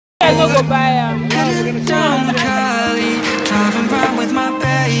go buy them. Driving round with my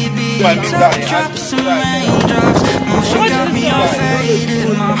baby. Drops and raindrops. Motion got me all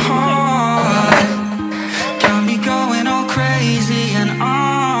faded. My heart got me going all crazy, and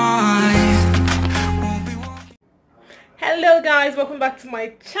I won't be walking. Hello guys, welcome back to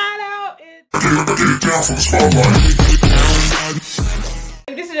my channel.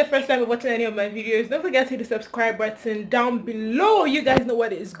 If this is your first time you're watching any of my videos, don't forget to hit the subscribe button down below. You guys know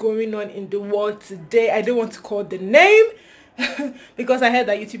what is going on in the world today. I don't want to call the name because I heard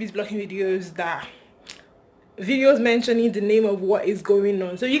that YouTube is blocking videos mentioning the name of what is going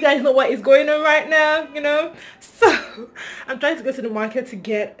on. So you guys know what is going on right now, you know. So I'm trying to go to the market to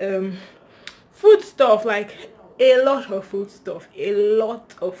get food stuff, like a lot of food stuff. So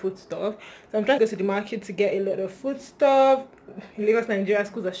I'm trying to go to the market to get a lot of food stuff. In Lagos, Nigeria,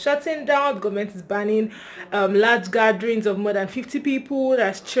 schools are shutting down. The government is banning large gatherings of more than 50 people.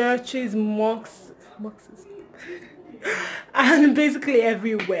 There's churches, mosques and basically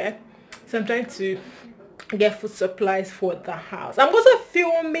everywhere. So I'm trying to get food supplies for the house. I'm also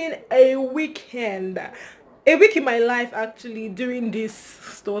filming a week in my life, actually, doing this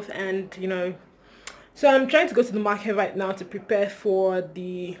stuff, and you know, so I'm trying to go to the market right now to prepare for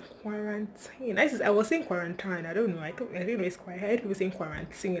the quarantine. I was saying quarantine. I don't know. I don't know. It's quite hard. I was saying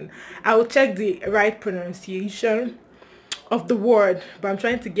quarantine. I will check the right pronunciation of the word, but I'm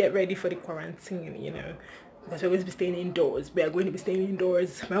trying to get ready for the quarantine, you know, because we're going to be staying indoors. We are going to be staying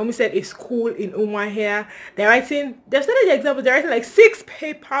indoors. My mom said a school in Umuahia, they've started the examples. They're writing like 6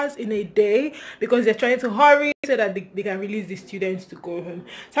 papers in a day because they're trying to hurry so that they can release the students to go home.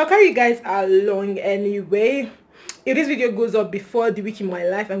 So I'll carry you guys along anyway. If this video goes up before the week in my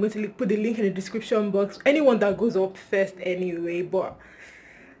life, I'm going to put the link in the description box. Anyone that goes up first anyway, but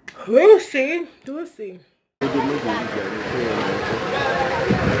we'll see.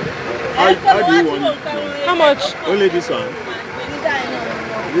 How do you want it? How much? Only this one.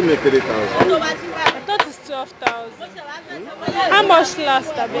 You make 3,000. I thought it's 12,000. How much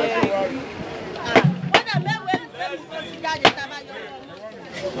last a bag?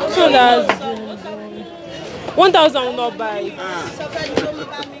 So that's 1,000 will not buy.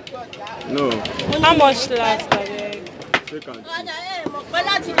 No. How much last a bag? Second.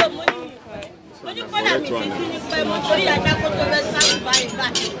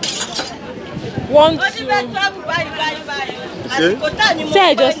 One, two. Say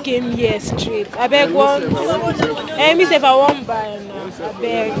I just came here straight. I beg one. Me say if I won't buy now. I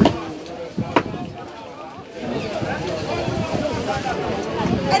beg.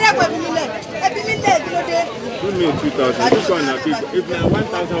 Give me 2,000. This one, if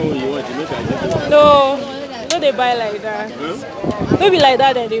 1,000 you want to make it. No, they buy like that. Huh? Don't be like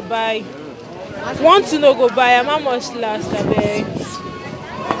that, then they buy. Want to no go buy. How much last? I beg.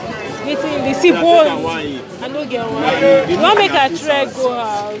 Waiting, the see bones. I don't get one. You want to make a trek go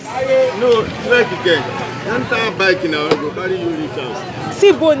house? No, trek again. One time bike now, go carry you reach house.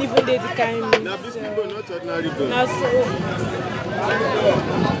 See bone even they kind of. Now this bone, not ordinary bone. Now so.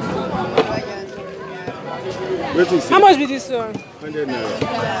 How much be this one? 100 naira.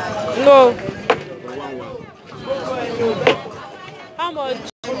 No. For one. How much?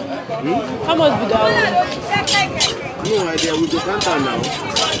 How much be that one? No idea, we go counter now.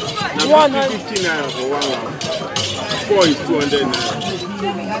 Now 50 naira for one. 4 is 200 naira.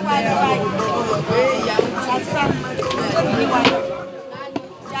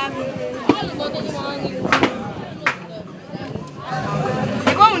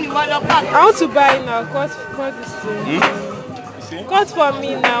 I want to buy now. Cut for me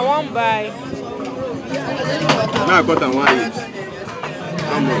now. One buy. Now I got a 1 each.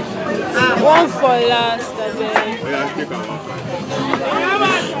 How much? One for last.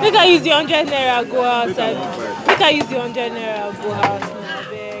 Make I use the 100 naira go outside. Make I use the 100 naira go house now.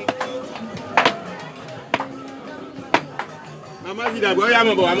 Mama, you that boy, I'm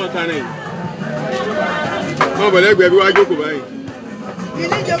not turning. No, but let me go joke about it. You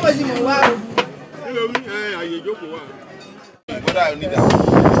need to go to my wow. Hello, I joke about. What I need that.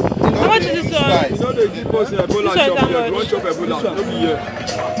 How much is this one? You know they give us Ebola chop. You want chop Ebola? No be here.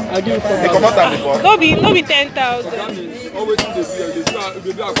 I give you 4,000. No be 10,000. Always do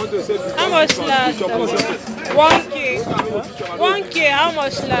how much last? 1K. 1K. How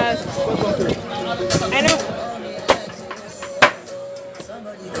much last? I know.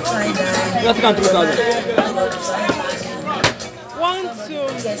 Let's go 2,000. 1,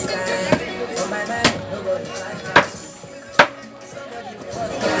 2.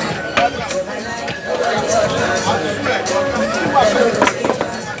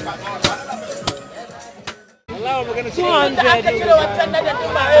 200.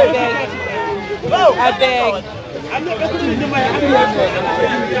 I beg.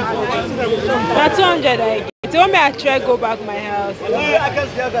 That's 200 I get. Tell me I try go back my house.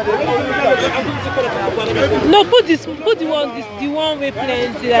 No, put the one with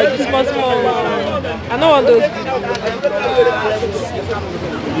plenty, like the small one. I don't want those.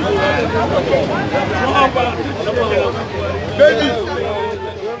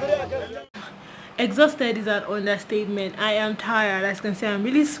 Exhausted is an understatement. I am tired. As you can see, I'm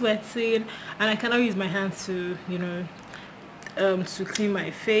really sweating, and I cannot use my hands to, to clean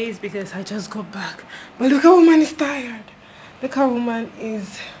my face because I just got back. But look how woman is tired. Look how woman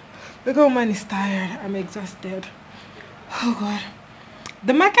is tired. I'm exhausted. Oh God.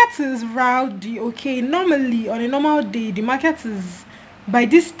 The market is rowdy. Okay, normally on a normal day, the market is, by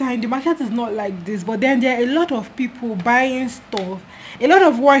this time the market is not like this, but then there are a lot of people buying stuff, a lot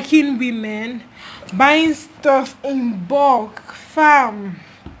of working women buying stuff in bulk. Fam,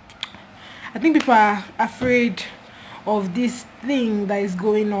 I think people are afraid of this thing that is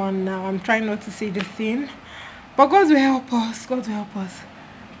going on now. I'm trying not to say the thing, but God will help us. God will help us.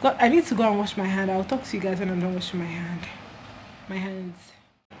 God, I need to go and wash my hand. I'll talk to you guys when I'm done washing my hands.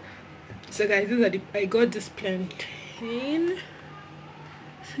 So guys, I got this plantain,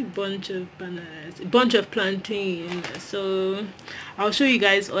 a bunch of bananas, a bunch of plantain. So I'll show you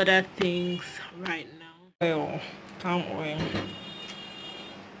guys other things right now. Oil, palm oil.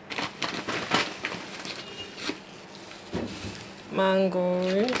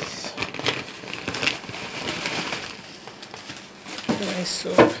 Mangoes. Nice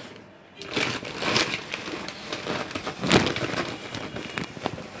soap.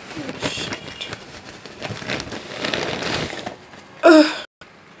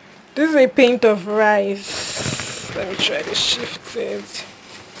 This is a pint of rice. Let me try to shift it.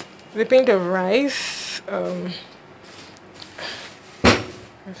 The pint of rice. Okay.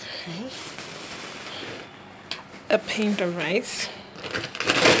 A pint of rice.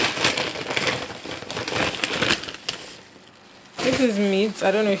 This is meat.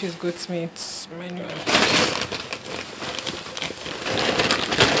 I don't know if it's goat's meat. Manual.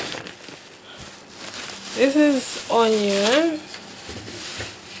 This is onion.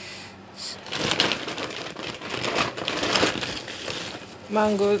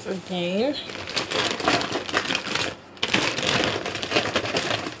 Mangoes again.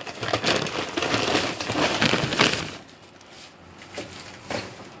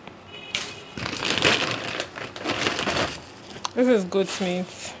 This is goat's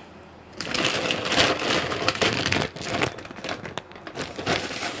meat.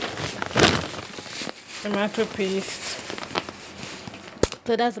 Tomato paste.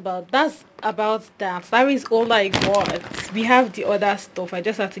 So that's about that. That is all I got. We have the other stuff. I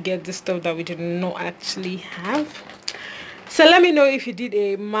just had to get the stuff that we did not actually have. So let me know if you did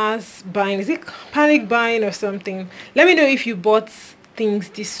a mass buying. Is it panic buying or something? Let me know if you bought things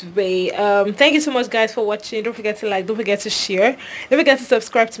this way. Thank you so much guys for watching. Don't forget to like, don't forget to share, don't forget to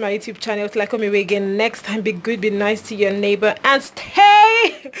subscribe to my YouTube channel to come your way again next time. Be good, be nice to your neighbor, and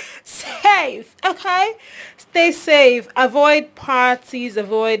stay safe. Okay, stay safe. Avoid parties,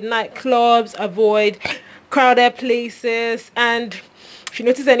 avoid nightclubs, avoid crowded places, and if you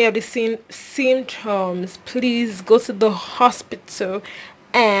notice any of the symptoms, please go to the hospital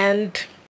and